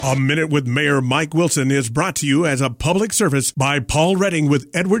A Minute with Mayor Mike Wilson is brought to you as a public service by Paul Redding with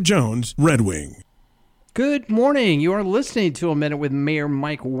Edward Jones, Red Wing. Good morning. You are listening to A Minute with Mayor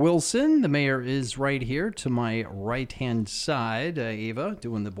Mike Wilson. The mayor is right here to my right-hand side. Ava,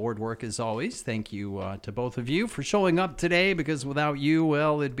 doing the board work as always. Thank you to both of you for showing up today, because without you,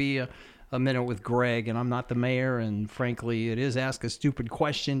 well, it'd be a minute with Greg, and I'm not the mayor, and frankly, it is Ask a Stupid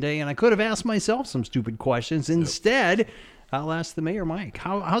Question Day, and I could have asked myself some stupid questions. Instead, I'll ask the mayor, Mike.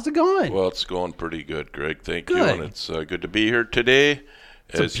 How's it going? Well, it's going pretty good, Greg. Thank you, and it's good to be here today.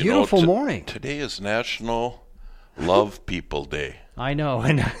 It's a beautiful morning. Today is National Love People Day. I know,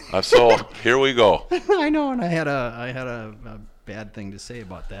 and so here we go. I know, and I had a bad thing to say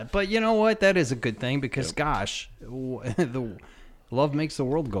about that, but you know what? That is a good thing, because gosh, the love makes the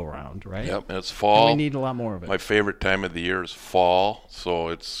world go round, right? Yep, and it's fall. And we need a lot more of it. My favorite time of the year is fall, so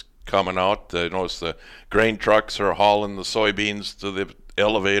it's coming out. I notice the grain trucks are hauling the soybeans to the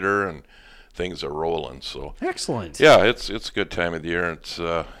elevator, and things are rolling. So excellent. Yeah, it's a good time of the year.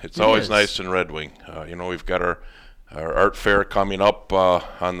 It's always nice in Red Wing. We've got our art fair coming up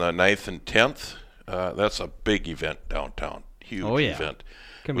on the 9th and 10th. That's a big event downtown. Huge event.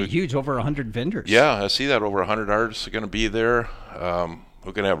 Going to be huge, over 100 vendors. Yeah, I see that. Over 100 artists are going to be there.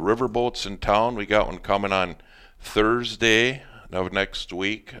 We're going to have riverboats in town. We got one coming on Thursday of next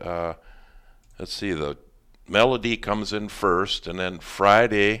week. Let's see, the Melody comes in first, and then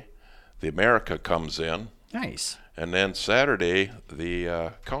Friday the America comes in. Nice. And then Saturday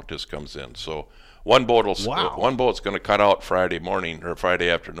the Countess comes in. So one boat's going to cut out Friday morning or Friday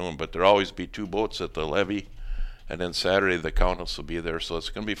afternoon, but there'll always be two boats at the levee. And then Saturday the Countess will be there. So it's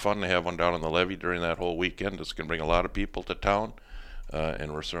going to be fun to have one down on the levee during that whole weekend. It's going to bring a lot of people to town.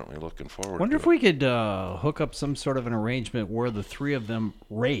 And we're certainly looking forward to it. Wonder if we could hook up some sort of an arrangement where the three of them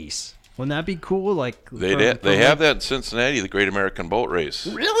race. Wouldn't that be cool? They have that in Cincinnati, the Great American Boat Race.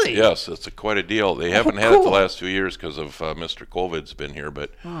 Really? Yes, it's quite a deal. They haven't had it the last few years because of Mr. COVID's been here,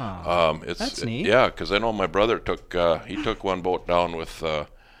 but that's neat. Yeah, because I know my brother took one boat down with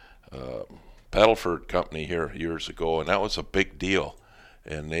Paddleford Company here years ago, and that was a big deal.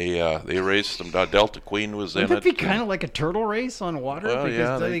 And they raced them. Delta Queen was in it. Wouldn't it be kind of like a turtle race on water? Well,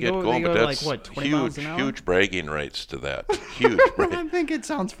 because they get going, but that's 20 miles an hour? Huge bragging rights to that. Huge. I think it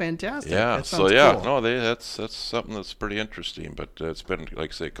sounds fantastic. Yeah. Cool. That's something that's pretty interesting. But it's been,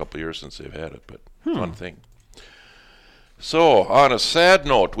 like I say, a couple of years since they've had it. But fun thing. So on a sad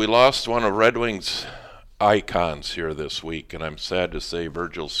note, we lost one of Red Wing's icons here this week, and I'm sad to say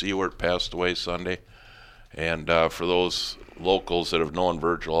Virgil Seward passed away Sunday. And for those locals that have known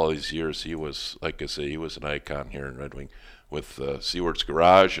Virgil all these years, he was, like I say, he was an icon here in Red Wing with Seward's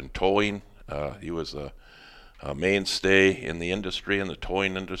Garage and towing. He was a mainstay in the industry, in the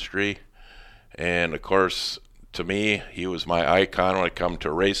towing industry. And, of course, to me, he was my icon when it come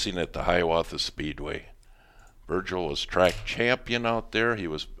to racing at the Hiawatha Speedway. Virgil was track champion out there. He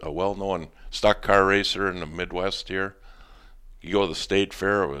was a well-known stock car racer in the Midwest here. You go to the state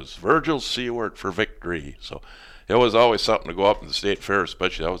fair, it was Virgil Seward for victory. So it was always something to go up to the state fair,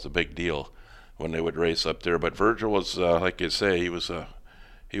 especially. That was a big deal when they would race up there. But Virgil was, like you say, he was a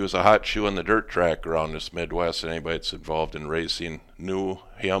hot shoe on the dirt track around this Midwest. Anybody that's involved in racing knew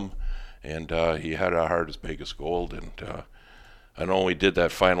him, and he had a heart as big as gold. And I know when we did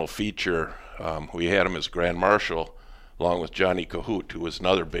that final feature, we had him as Grand Marshal along with Johnny Cahoot, who was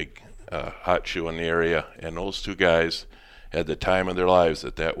another big hot shoe in the area. And those two guys had the time of their lives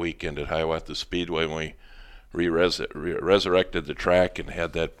at that weekend at Hiawatha Speedway when we resurrected the track and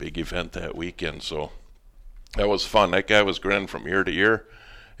had that big event that weekend. So that was fun. That guy was grinning from ear to ear,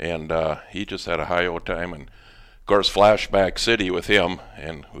 and he just had a high old time. And of course, Flashback City with him,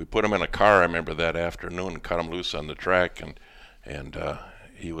 and we put him in a car, I remember, that afternoon and cut him loose on the track, and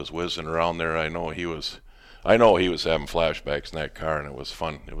he was whizzing around there. I know he was having flashbacks in that car, and it was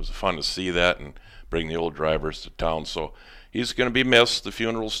fun. It was fun to see that and bring the old drivers to town. So he's going to be missed. The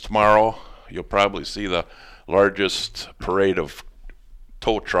funeral's tomorrow. You'll probably see the largest parade of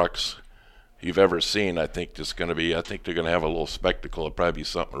tow trucks you've ever seen. I think they're going to have a little spectacle. It'll probably be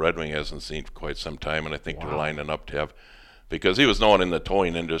something Red Wing hasn't seen for quite some time, and I think they're lining up to have, because he was known in the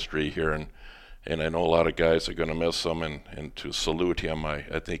towing industry here, and I know a lot of guys are going to miss him, and to salute him, I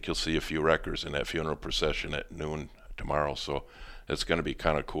think you'll see a few wreckers in that funeral procession at noon tomorrow. So it's going to be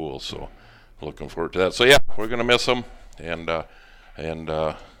kind of cool. So looking forward to that. So yeah, we're going to miss him, and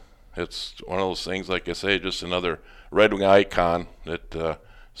it's one of those things, like I say, just another Red Wing icon that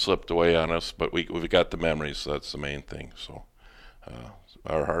slipped away on us, but we've got the memories, so that's the main thing. So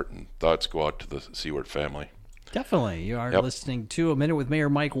our heart and thoughts go out to the Seward family. Definitely. You are Yep. listening to A Minute with Mayor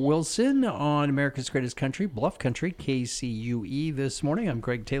Mike Wilson on America's Greatest Country, Bluff Country, KCUE this morning. I'm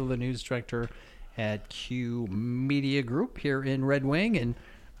Greg Taylor, the news director at Q Media Group here in Red Wing. And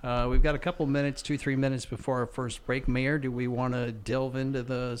we've got a couple minutes, 2-3 minutes before our first break. Mayor, do we want to delve into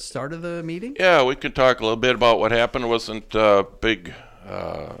the start of the meeting? Yeah, we could talk a little bit about what happened. It wasn't a big,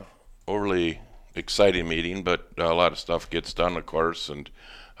 overly exciting meeting, but a lot of stuff gets done, of course. And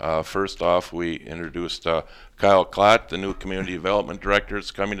first off, we introduced Kyle Klott, the new community development director,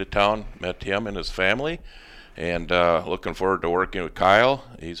 is coming to town. Met him and his family, and looking forward to working with Kyle.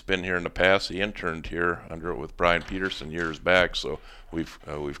 He's been here in the past. He interned here with Brian Peterson years back, so we've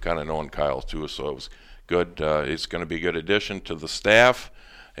kind of known Kyle too. So it was good. He's going to be a good addition to the staff,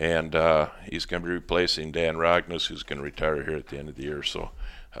 and he's going to be replacing Dan Rognus, who's going to retire here at the end of the year. So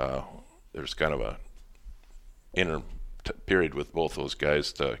there's kind of a period with both those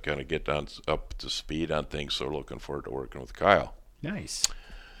guys to kind of get up to speed on things. So we're looking forward to working with Kyle. Nice.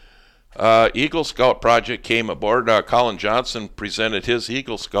 Eagle Scout project came aboard. Colin Johnson presented his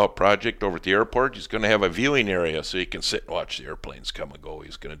Eagle Scout project over at the airport. He's going to have a viewing area so you can sit and watch the airplanes come and go.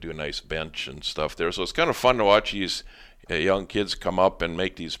 He's going to do a nice bench and stuff there. So it's kind of fun to watch these young kids come up and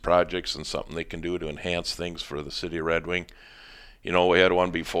make these projects and something they can do to enhance things for the city of Red Wing. You know, we had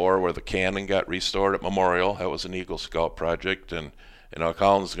one before where the cannon got restored at Memorial. That was an Eagle Scout project. And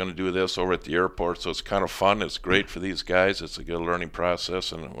Colin's going to do this over at the airport. So it's kind of fun. It's great for these guys. It's a good learning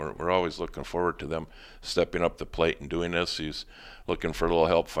process. And we're always looking forward to them stepping up the plate and doing this. He's looking for a little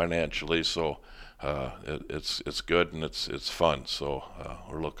help financially. So it's good and it's fun. So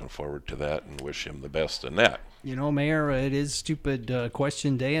we're looking forward to that and wish him the best in that. You know, Mayor, it is Stupid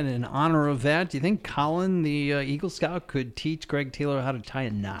Question Day, and in honor of that, do you think Colin, the Eagle Scout, could teach Greg Taylor how to tie a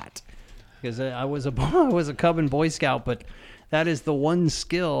knot? Because I was a Cub and Boy Scout, but that is the one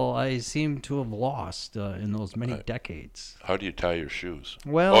skill I seem to have lost in those many decades. How do you tie your shoes?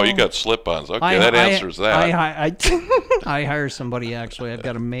 Well, you got slip-ons. Okay, that answers that. I hire somebody, actually. I've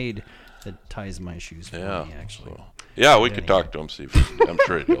got a maid that ties my shoes for me, actually. So. Yeah, we could talk to him, see if I'm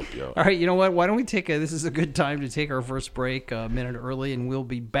sure he'd help you out. All right, you know what? Why don't we this is a good time to take our first break a minute early, and we'll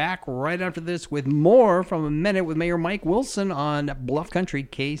be back right after this with more from A Minute with Mayor Mike Wilson on Bluff Country,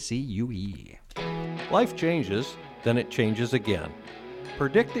 KCUE. Life changes, then it changes again.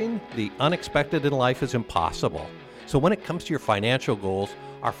 Predicting the unexpected in life is impossible. So when it comes to your financial goals,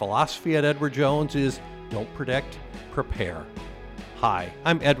 our philosophy at Edward Jones is don't predict, prepare. Hi,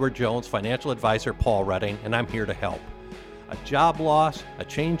 I'm Edward Jones, financial advisor Paul Redding, and I'm here to help. A job loss, a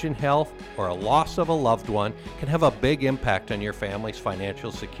change in health, or a loss of a loved one can have a big impact on your family's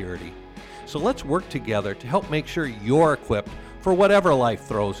financial security. So let's work together to help make sure you're equipped for whatever life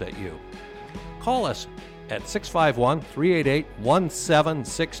throws at you. Call us at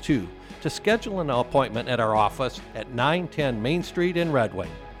 651-388-1762 to schedule an appointment at our office at 910 Main Street in Red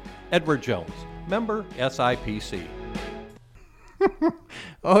Wing. Edward Jones, member SIPC.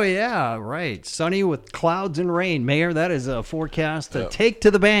 Oh, yeah, right. Sunny with clouds and rain. Mayor, that is a forecast to take to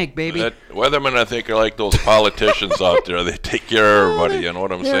the bank, baby. Weathermen, I think, are like those politicians out there. They take care of everybody, you know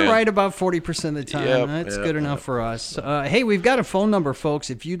what I'm saying? Right about 40% of the time. That's good enough for us. Hey, we've got a phone number, folks.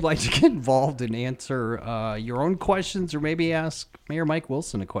 If you'd like to get involved and answer your own questions or maybe ask Mayor Mike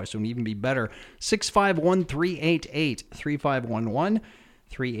Wilson a question, would even be better. 651-388-3511,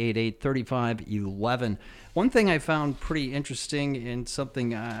 388-3511. One thing I found pretty interesting and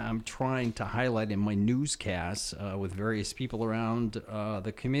something I'm trying to highlight in my newscasts with various people around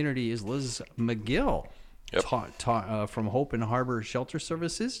the community is Liz McGill from Hope and Harbor Shelter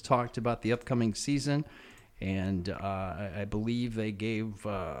Services talked about the upcoming season. And I believe they gave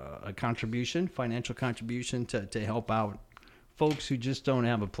a financial contribution to help out folks who just don't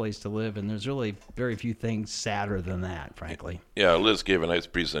have a place to live, and there's really very few things sadder than that, frankly. Yeah, Liz gave a nice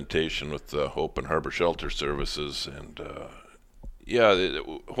presentation with Hope and Harbor Shelter Services, and we got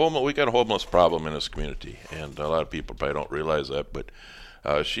a homeless problem in this community, and a lot of people probably don't realize that, but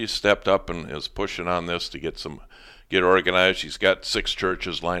she stepped up and is pushing on this to get organized. She's got 6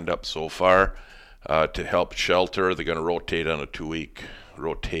 churches lined up so far to help shelter. They're going to rotate on a 2-week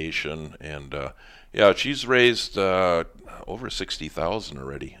rotation, and she's raised over $60,000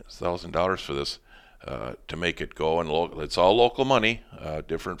 already, $1,000 for this to make it go. And it's all local money.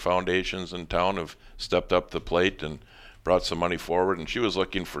 Different foundations in town have stepped up the plate and brought some money forward. And she was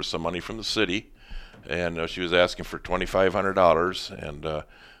looking for some money from the city, and she was asking for $2,500. And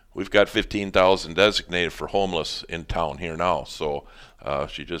we've got $15,000 designated for homeless in town here now. So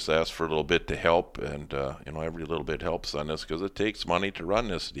she just asked for a little bit to help, and every little bit helps on this because it takes money to run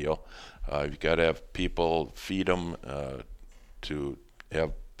this deal. You've got to have people, feed them, to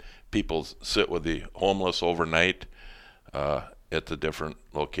have people sit with the homeless overnight at the different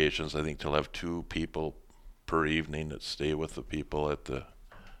locations. I think they'll have 2 people per evening that stay with the people at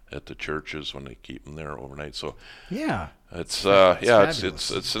the churches when they keep them there overnight. So Yeah. it's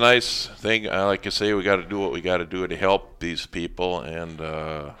fabulous. it's a nice thing. Like I say, we got to do what we got to do to help these people, and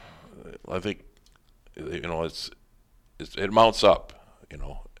I think it mounts up,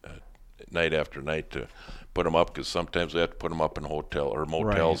 night after night to put them up, because sometimes we have to put them up in hotel or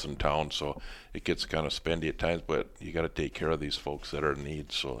motels in town, so it gets kind of spendy at times. But you got to take care of these folks that are in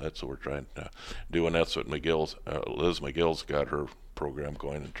need. So that's what we're trying to do, and that's what Liz McGill's got her program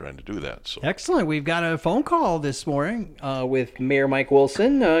going and trying to do that. So Excellent. We've got a phone call this morning with Mayor Mike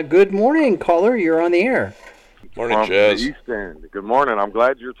Wilson. Good morning, caller. You're on the air. morning, from Jazz. the East End. Good morning. I'm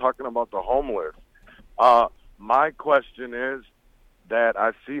glad you're talking about the homeless. My question is that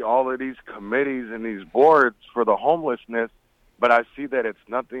I see all of these committees and these boards for the homelessness, but I see that it's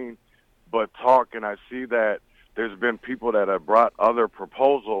nothing but talk, and I see that there's been people that have brought other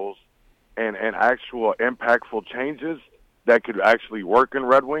proposals and actual impactful changes that could actually work in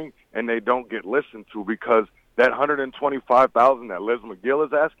Red Wing, and they don't get listened to, because that $125,000 that Liz McGill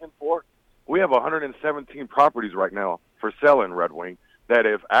is asking for, we have 117 properties right now for sale in Red Wing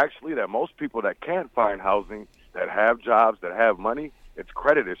that most people that can't find housing, that have jobs, that have money, it's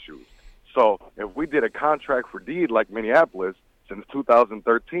credit issues. So if we did a contract for deed like Minneapolis since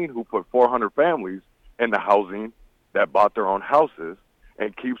 2013, who put 400 families in the housing that bought their own houses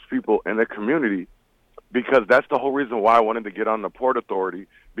and keeps people in the community, because that's the whole reason why I wanted to get on the Port Authority,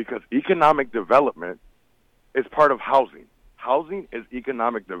 because economic development is part of housing. Housing is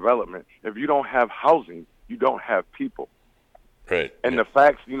economic development. If you don't have housing, you don't have people. Right. And the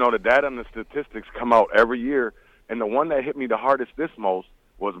facts, the data and the statistics come out every year. And the one that hit me the hardest this most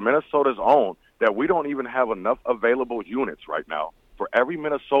was Minnesota's own, that we don't even have enough available units right now for every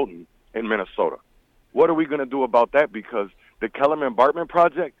Minnesotan in Minnesota. What are we going to do about that? Because the Kellerman-Bartman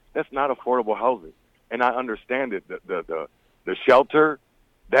project, that's not affordable housing. And I understand it. The shelter,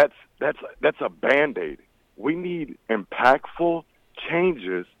 that's a Band-Aid. We need impactful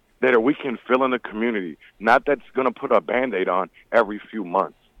changes that we can fill in the community, not that's going to put a Band-Aid on every few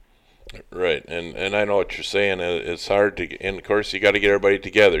months. Right, and I know what you're saying. It's hard to, and of course you got to get everybody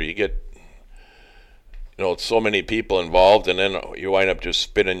together. You get, so many people involved, and then you wind up just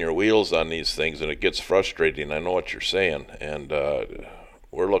spinning your wheels on these things, and it gets frustrating. I know what you're saying, and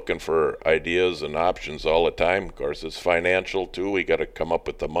we're looking for ideas and options all the time. Of course, it's financial too. We got to come up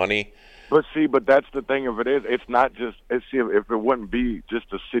with the money. But that's the thing of it is, it's not just, if it wouldn't be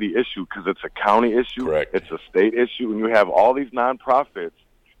just a city issue, because it's a county issue, Correct. It's a state issue, and you have all these nonprofits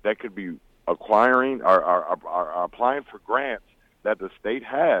that could be acquiring or applying for grants that the state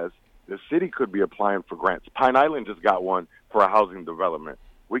has. The city could be applying for grants. Pine Island just got one for a housing development.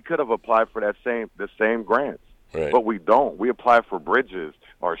 We could have applied for the same grants, Right. but we don't. We apply for bridges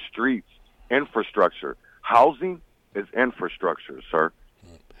or streets, infrastructure. Housing is infrastructure, sir.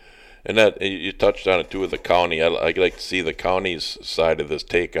 And that you touched on it too with the county. I'd like to see the county's side of this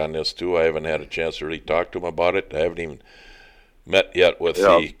take on this too. I haven't had a chance to really talk to them about it. I haven't even met yet with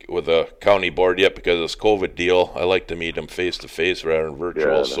the county board yet because of this COVID deal. I like to meet them face to face rather than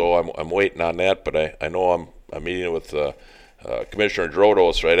virtual. Yeah, so I'm waiting on that. But I know I'm meeting with Commissioner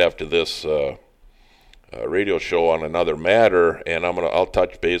Drodos right after this radio show on another matter, and I'll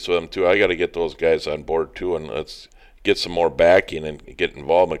touch base with them too. I got to get those guys on board too, and let's get some more backing and get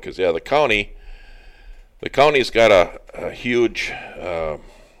involvement, because the county's got a huge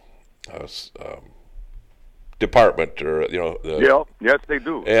department, or Yes, they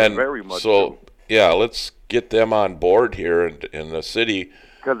do. and Very much so do. let's get them on board here in the city.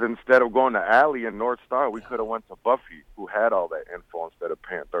 Because instead of going to Alley and North Star, we could have went to Buffy, who had all that info, instead of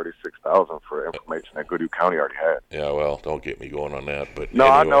paying $36,000 for information that Goodhue County already had. Yeah, well, don't get me going on that, but No,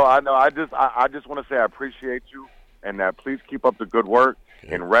 anyway. I know. I just want to say I appreciate you, and that please keep up the good work.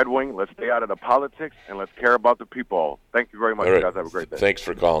 In Red Wing, let's stay out of the politics, and let's care about the people. Thank you very much, All right. guys. Have a great day. Thanks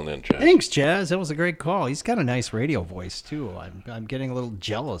for calling in, Jeff. Thanks, Jazz. That was a great call. He's got a nice radio voice too. I'm getting a little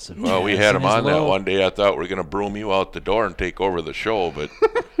jealous of. Well, we Jazz had and him his on that little- one day. I thought we were going to broom you out the door and take over the show, but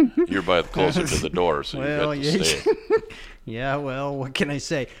you're closer to the door, so Well, you got to stay. yeah. Well, what can I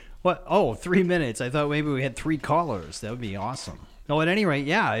say? What? Oh, 3 minutes. I thought maybe we had 3 callers. That would be awesome. At any rate,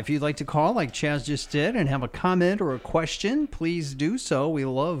 yeah, if you'd like to call like Chaz just did and have a comment or a question, please do so. We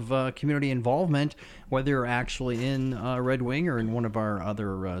love community involvement, whether you're actually in Red Wing or in one of our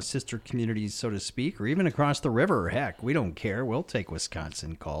other sister communities, so to speak, or even across the river. Heck, we don't care. We'll take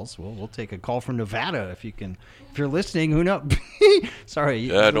Wisconsin calls. We'll take a call from Nevada if you're listening. Who knows? Sorry.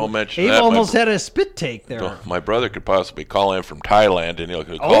 Yeah, don't mention Abe that. almost had a spit take there. So my brother could possibly call in from Thailand, and he'll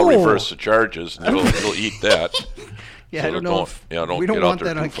call reverse the charges, and he'll eat that. Yeah, So I don't know we don't want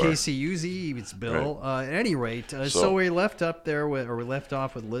that on KCUZ's bill. Right. At any rate, so we left off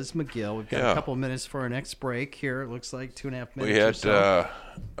with Liz McGill. We've got a couple of minutes for our next break here. It looks like 2.5 minutes. We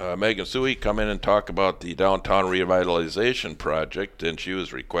had Megan Suey come in and talk about the downtown revitalization project, and she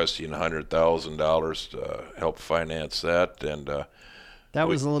was requesting $100,000 to help finance that. And that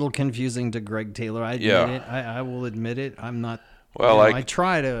was a little confusing to Greg Taylor. I admit it. I will admit it. I'm not. Well, I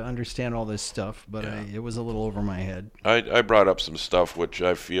try to understand all this stuff, but it was a little over my head. I brought up some stuff which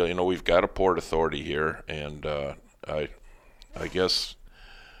I feel, we've got a Port Authority here, and I guess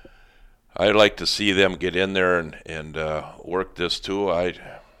I'd like to see them get in there and work this too.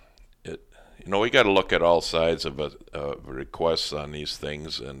 We got to look at all sides of requests on these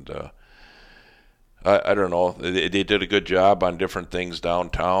things, and I don't know. They did a good job on different things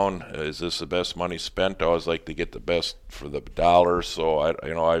downtown. Is this the best money spent? I always like to get the best for the dollar. So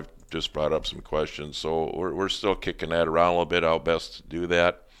I've just brought up some questions. So we're still kicking that around a little bit. How best to do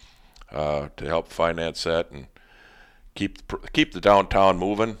that to help finance that and keep the downtown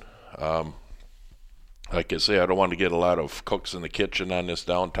moving. Like I say, I don't want to get a lot of cooks in the kitchen on this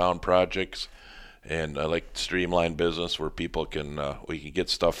downtown projects, and I like streamlined business where people we can get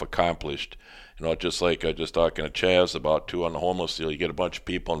stuff accomplished. Just like I just talking to Chaz about too on the homeless deal, you get a bunch of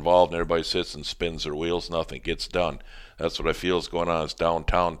people involved and everybody sits and spins their wheels, nothing gets done. That's what I feel is going on is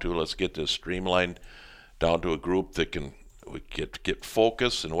downtown too. Let's get this streamlined down to a group that we get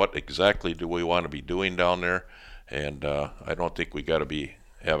focus and what exactly do we want to be doing down there. And I don't think we got to be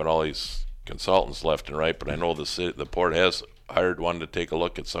having all these consultants left and right, but I know the port has hired one to take a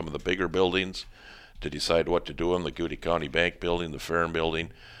look at some of the bigger buildings to decide what to do in the Goody County Bank building, the Farron building,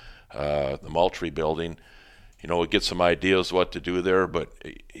 the Moultrie building. We get some ideas what to do there, but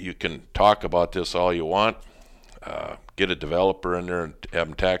you can talk about this all you want. Get a developer in there and have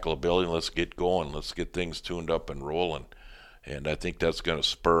them tackle a building. Let's get going. Let's get things tuned up and rolling. And I think that's going to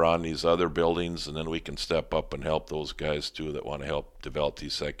spur on these other buildings, and then we can step up and help those guys too that want to help develop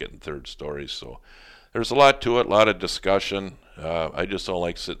these second and third stories. So there's a lot to it, a lot of discussion. I just don't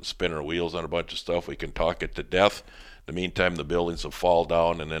like sitting spinning our wheels on a bunch of stuff. We can talk it to death. In the meantime, the buildings will fall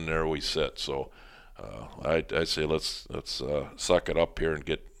down, and then there we sit. So I say let's suck it up here and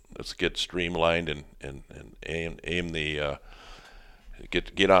let's get streamlined and aim the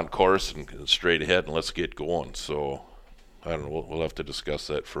get on course and straight ahead, and let's get going. So I don't know. We'll have to discuss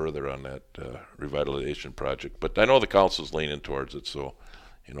that further on that revitalization project. But I know the council's leaning towards it, so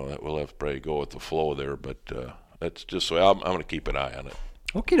that we'll have to probably go with the flow there. But that's just so I'm going to keep an eye on it.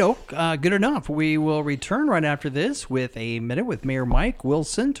 Okie doke. Good enough. We will return right after this with a minute with Mayor Mike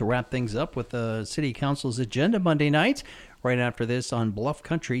Wilson to wrap things up with the City Council's agenda Monday night. Right after this on Bluff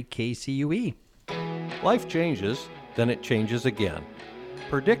Country KCUE. Life changes, then it changes again.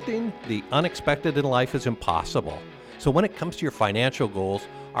 Predicting the unexpected in life is impossible. So when it comes to your financial goals,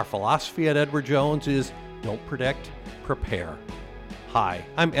 our philosophy at Edward Jones is don't predict, prepare. Hi,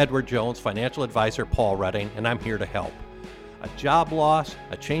 I'm Edward Jones, financial advisor Paul Redding, and I'm here to help. A job loss,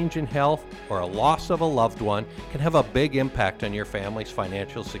 a change in health, or a loss of a loved one can have a big impact on your family's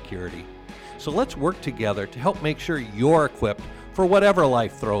financial security. So let's work together to help make sure you're equipped for whatever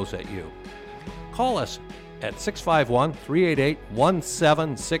life throws at you. Call us at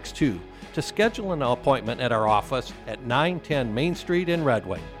 651-388-1762 to schedule an appointment at our office at 910 Main Street in Red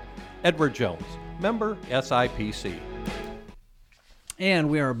Wing. Edward Jones, member SIPC. And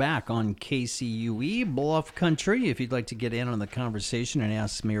we are back on KCUE, Bluff Country. If you'd like to get in on the conversation and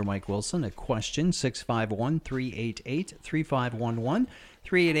ask Mayor Mike Wilson a question, 651-388-3511,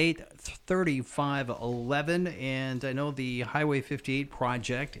 388-3511. And I know the Highway 58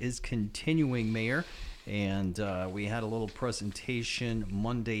 project is continuing, Mayor. And we had a little presentation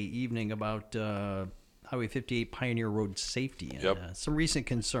Monday evening about Highway 58 Pioneer Road safety and some recent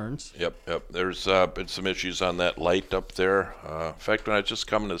concerns. Yep. There's been some issues on that light up there. In fact, when I was just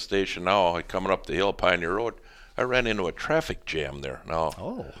coming to the station now, coming up the hill, Pioneer Road, I ran into a traffic jam there. Now,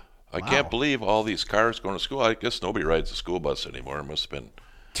 I can't believe all these cars going to school. I guess nobody rides the school bus anymore. It must have been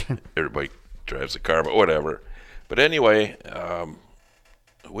everybody drives a car, but whatever. But anyway, a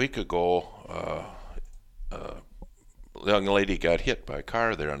week ago, a young lady got hit by a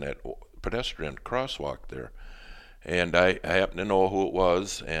car there on that pedestrian crosswalk there, And I happen to know who it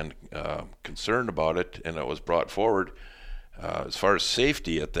was and concerned about it, and it was brought forward as far as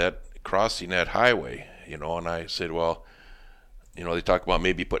safety at that crossing that highway, and I said, well, they talk about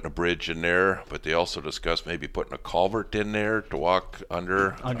maybe putting a bridge in there, but they also discussed maybe putting a culvert in there to walk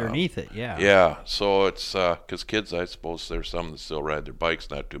underneath it. Yeah. Yeah. So it's because kids, I suppose there's some that still ride their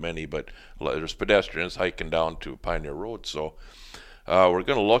bikes, not too many, but there's pedestrians hiking down to Pioneer Road. So we're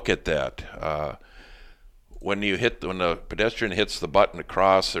going to look at that. When the pedestrian hits the button to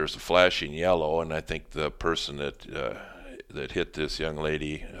cross, there's a flashing yellow, and I think the person that hit this young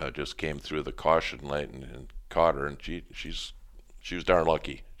lady just came through the caution light and caught her, and she was darn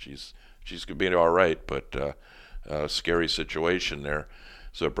lucky. She's gonna be all right, but scary situation there.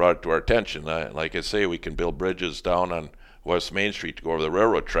 So it brought it to our attention. Like I say, we can build bridges down on West Main Street to go over the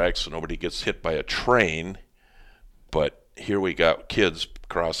railroad tracks so nobody gets hit by a train. But here we got kids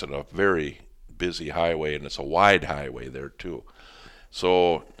crossing a very busy highway, and it's a wide highway there too.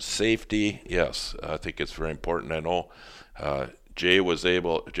 So safety, yes, I think it's very important. I know Jay Owens,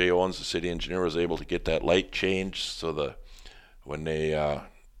 the city engineer, was able to get that light changed so when they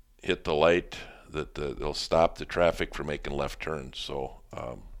hit the light that they'll stop the traffic from making left turns. So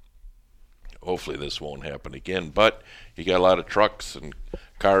hopefully this won't happen again. But you got a lot of trucks and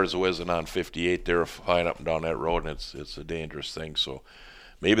cars whizzing on 58 there, flying up and down that road, and it's a dangerous thing. So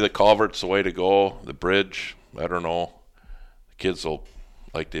maybe the culvert's the way to go. The bridge, I don't know. The kids will,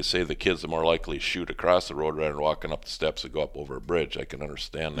 like they say, the kids are more likely to shoot across the road rather than walking up the steps and go up over a bridge. I can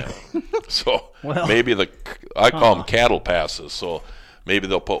understand that. So maybe I call them cattle passes. So maybe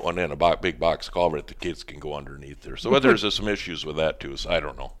they'll put one in, a big box culvert the kids can go underneath there. So there's some issues with that too. So I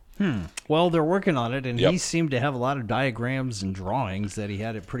don't know. Well, they're working on it, and Yep. he seemed to have a lot of diagrams and drawings that he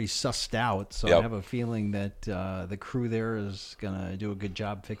had it pretty sussed out. So Yep. I have a feeling that the crew there is going to do a good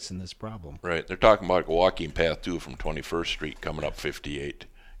job fixing this problem. Right. They're talking about a walking path too from 21st Street coming up 58,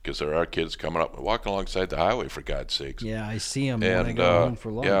 because there are kids coming up and walking alongside the highway, for God's sakes. Yeah, I see him when I And go home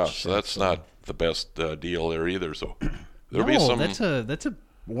for lunch. yeah, so that's not the best deal there either. So there'll be some. That's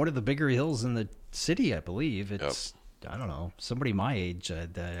one of the bigger hills in the city, I believe. It's I don't know, somebody my age.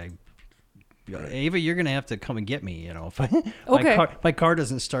 Ava, you're gonna have to come and get me. If my car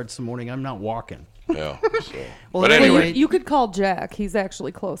doesn't start this morning, I'm not walking. Yeah. So. Well, But anyway, anyway, You could call Jack. He's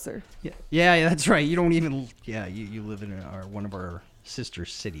actually closer. Yeah, that's right. You don't even. Yeah, you live in one of our sister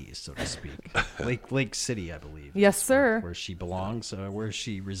cities, so to speak. Lake City, I believe. Yes, is sir. Where she belongs, where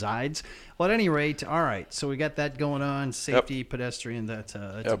she resides. Well, at any rate, all right. So we got that going on. Safety, pedestrian. That's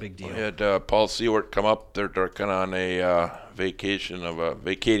a big deal. We had Paul Seward come up. They're working on a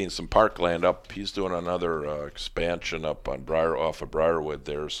vacating some parkland up. He's doing another expansion up on off of Briarwood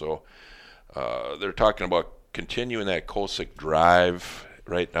there. So they're talking about continuing that Cosick Drive.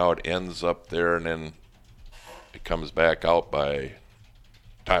 Right now it ends up there, and then it comes back out by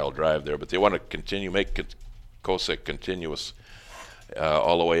Tile Drive there. But they want to make Cosick continuous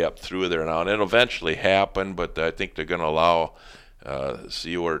all the way up through there now. And it'll eventually happen, but I think they're going to allow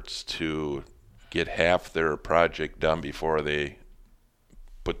Seawarts to get half their project done before they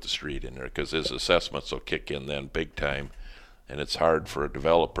put the street in there, because his assessments will kick in then big time, and it's hard for a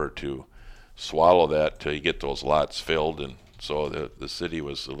developer to swallow that till you get those lots filled. And so the city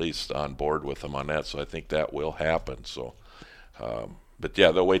was at least on board with them on that, so I think that will happen. So but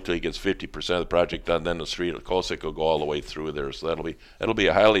yeah, they'll wait till he gets 50% of the project done, then the street at Cosick will go all the way through there. So that'll be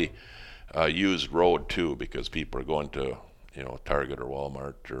a highly used road too, because people are going to Target or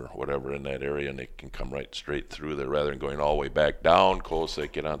Walmart or whatever in that area, and they can come right straight through there rather than going all the way back down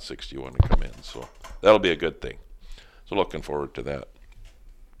Cosick, get on 61 and come in. So that'll be a good thing. So looking forward to that.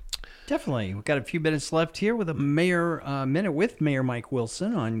 Definitely. We've got a few minutes left here with a minute with Mayor Mike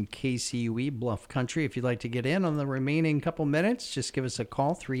Wilson on KCUE Bluff Country. If you'd like to get in on the remaining couple minutes, just give us a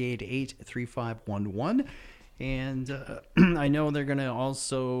call, 388-3511. And I know they're going to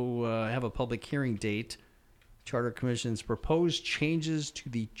also have a public hearing date. Charter Commission's proposed changes to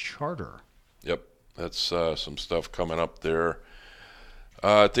the charter. Yep, that's some stuff coming up there.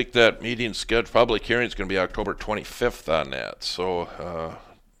 I think that meeting scheduled, public hearing is going to be October 25th on that. So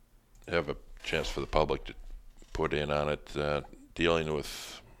have a chance for the public to put in on it, dealing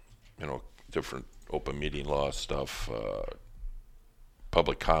with, different open meeting law stuff,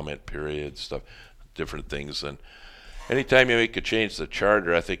 public comment period stuff, different things. And anytime you make a change to the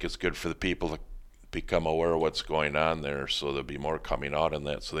charter, I think it's good for the people to become aware of what's going on there, so there'll be more coming out on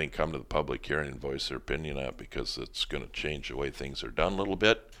that, so they can come to the public hearing and voice their opinion on it, because it's going to change the way things are done a little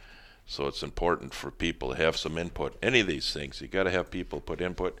bit. So it's important for people to have some input. Any of these things, you got to have people put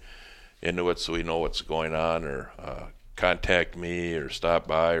input into it so we know what's going on, or contact me, or stop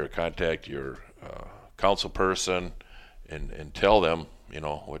by, or contact your council person and tell them,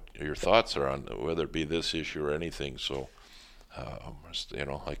 what your thoughts are on whether it be this issue or anything. So,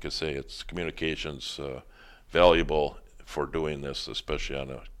 like I say, it's communications valuable for doing this,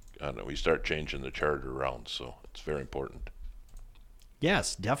 especially we start changing the charter around. So it's very important.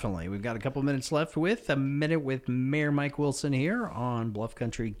 Yes, definitely. We've got a couple minutes left with A Minute with Mayor Mike Wilson here on Bluff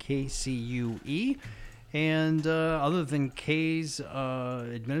Country KCUE. And other than Kay's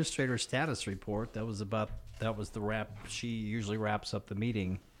administrator status report, that was the wrap. She usually wraps up the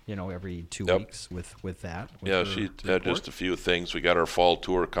meeting, every 2 weeks with that. Yeah, she had just a few things. We got our fall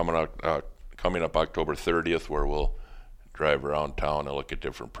tour coming up October 30th, where we'll drive around town and look at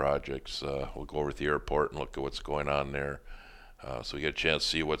different projects. We'll go over to the airport and look at what's going on there. So we get a chance to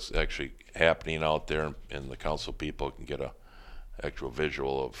see what's actually happening out there, and the council people can get a actual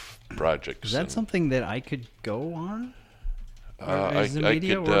visual of projects. Is that something that I could go on? As the I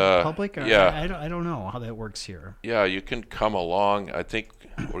media could, or public? Or yeah. I don't know how that works here. Yeah, you can come along. I think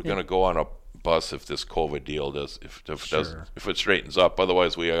we're going to go on a bus if this COVID deal if it straightens up.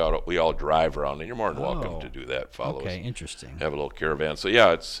 Otherwise, we all drive around, and you're more than welcome to do that. Follow us. Okay, interesting. Have a little caravan. So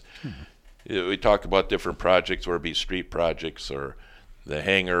yeah, it's. We talk about different projects, whether it be street projects or the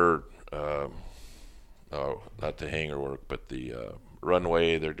hangar, not the hangar work, but the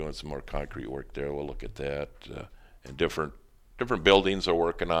runway. They're doing some more concrete work there. We'll look at that. And different buildings are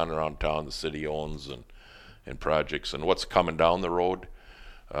working on around town, the city owns, and projects, and what's coming down the road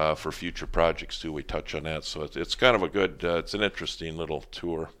for future projects too. We touch on that. So it's kind of a good, it's an interesting little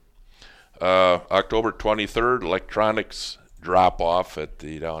tour. October 23rd, electronics drop off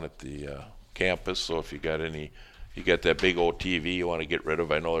down at the campus. So if you got that big old TV you want to get rid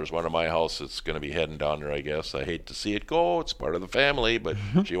of, I know there's one in my house that's going to be heading down there, I guess. I hate to see it go. It's part of the family, but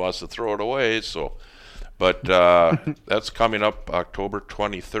she wants to throw it away. So, but that's coming up October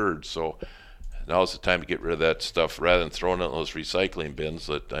 23rd. So now's the time to get rid of that stuff rather than throwing it in those recycling bins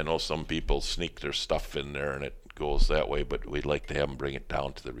that I know some people sneak their stuff in there and it goes that way, but we'd like to have them bring it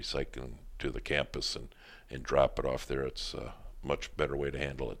down to the recycling, to the campus and drop it off there. It's a much better way to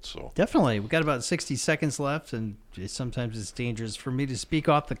handle it. So definitely, we've got about 60 seconds left, and sometimes it's dangerous for me to speak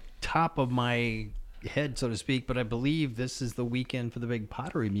off the top of my head, so to speak, but I believe this is the weekend for the big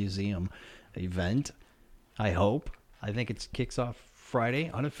Pottery Museum event. I think it kicks off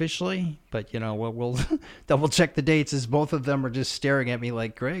Friday unofficially, but we'll double check the dates, as both of them are just staring at me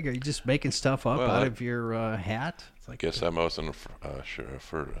like, Greg, are you just making stuff up out of your hat? I guess I wasn't sure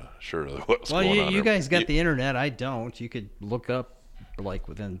of what's going on. Well, you guys got the the internet. I don't. You could look up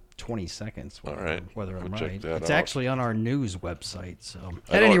within 20 seconds whether I'm right. It's actually on our news website. So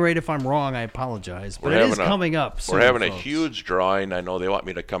at any rate, if I'm wrong, I apologize. But it is coming up soon, we're having folks. A huge drawing. I know they want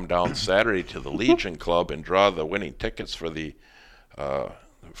me to come down Saturday to the Legion Club and draw the winning tickets for the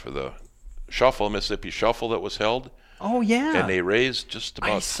Mississippi Shuffle that was held. Oh yeah. And they raised just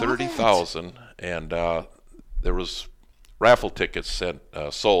about $30,000, and there was raffle tickets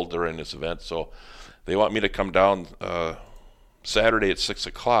sold during this event. So they want me to come down Saturday at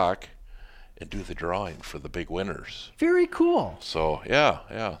 6:00 and do the drawing for the big winners. Very cool. So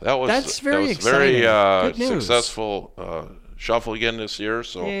yeah, that's very exciting. Very successful shuffle again this year.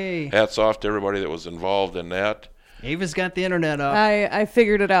 So hats off to everybody that was involved in that. Ava's got the internet up. I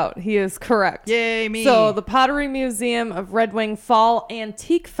figured it out. He is correct. Yay, me. So the Pottery Museum of Red Wing Fall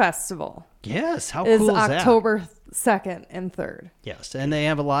Antique Festival. Yes, how cool is that? Is October 2nd and 3rd. Yes, and they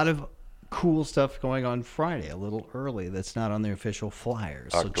have a lot of cool stuff going on Friday, a little early, that's not on the official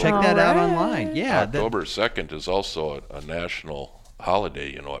flyers. So check that out online. Yeah, October 2nd is also a national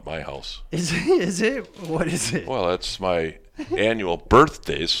holiday, at my house. Is it? What is it? Well, that's my annual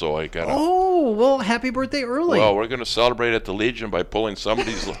birthday, so I got to... Oh, well, happy birthday early. Well, we're going to celebrate at the Legion by pulling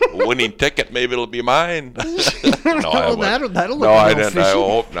somebody's winning ticket. Maybe it'll be mine. That'll look I didn't. I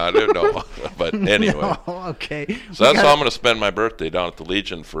hope not. No. But anyway. No, okay. So that's how I'm going to spend my birthday, down at the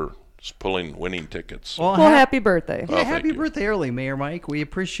Legion, for pulling winning tickets. Well, happy birthday. Yeah, happy birthday early, Mayor Mike. We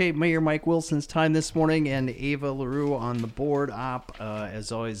appreciate Mayor Mike Wilson's time this morning, and Ava LaRue on the board op,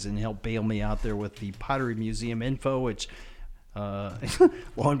 as always, and help bail me out there with the Pottery Museum info, which... lo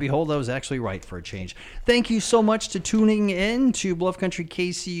and behold, I was actually right for a change. Thank you so much to tuning in to Bluff Country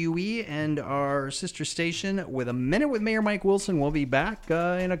KCUE and our sister station with A Minute with Mayor Mike Wilson. We'll be back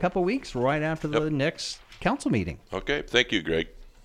in a couple weeks right after the next council meeting. Okay. Thank you, Greg.